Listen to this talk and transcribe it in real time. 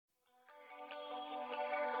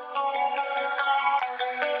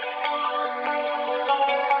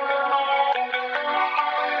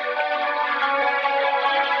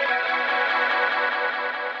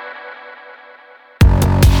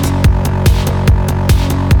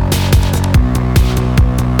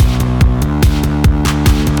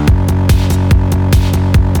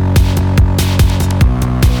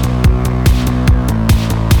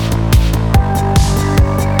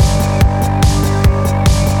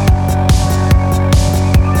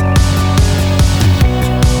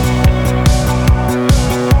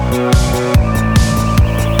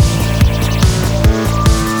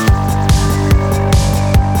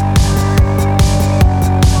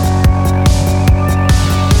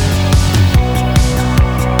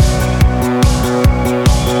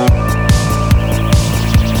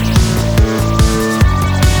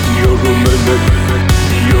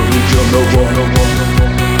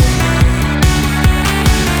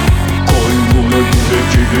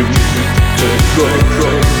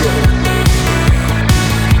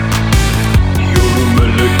Yarı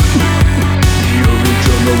melek, yarı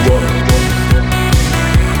canavar,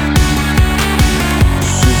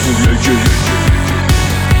 süzülecek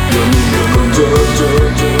yanımda.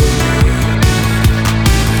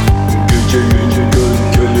 Gecenin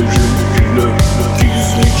gölgeleriyle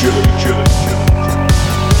gizlice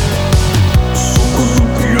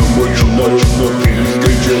sokulup yamacına bir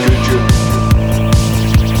gece.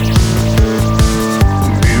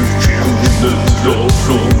 Bir çığırın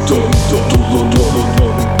etrafında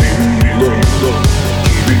dolanan bir yılan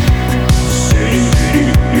gibi seni.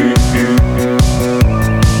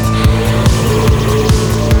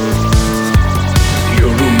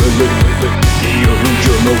 Yarı melek, yarı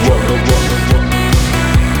canavar,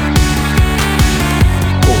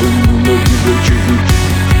 koynuna gireceğim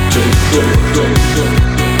tekrar.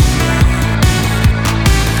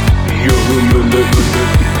 Yarı melek,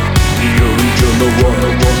 yarı canavar,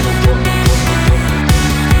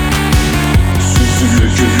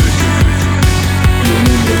 süzülecek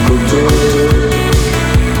yanına kadar.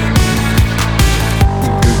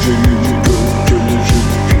 Gecenin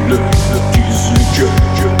gölgeleriyle gizlice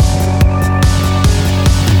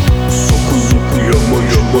sokulup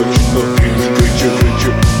yamacına bir gece.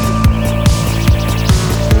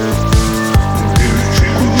 Bir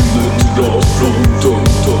çığırın etrafında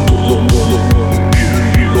dolanan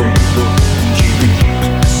bir yılan gibi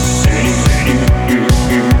seni.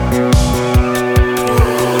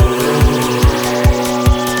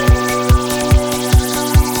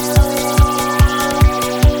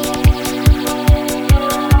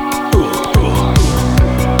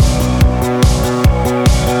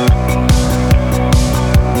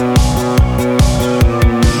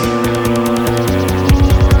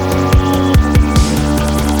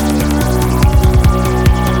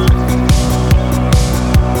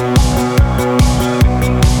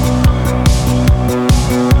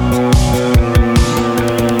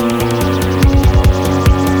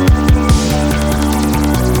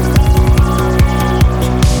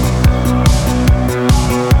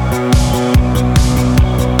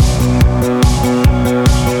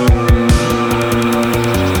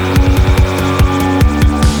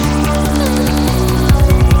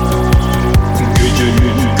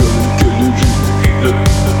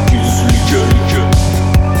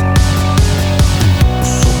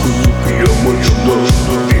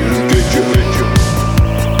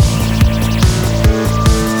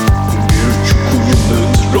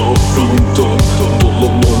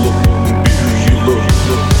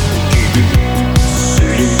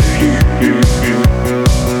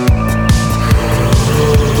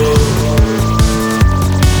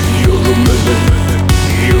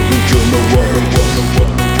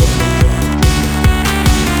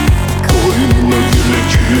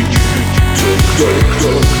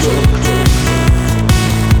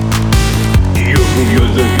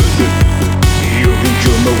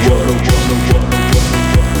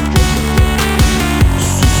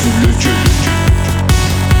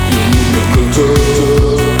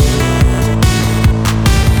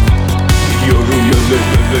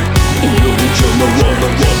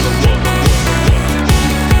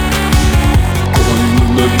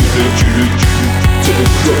 Koynuna girecek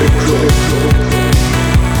tekrar.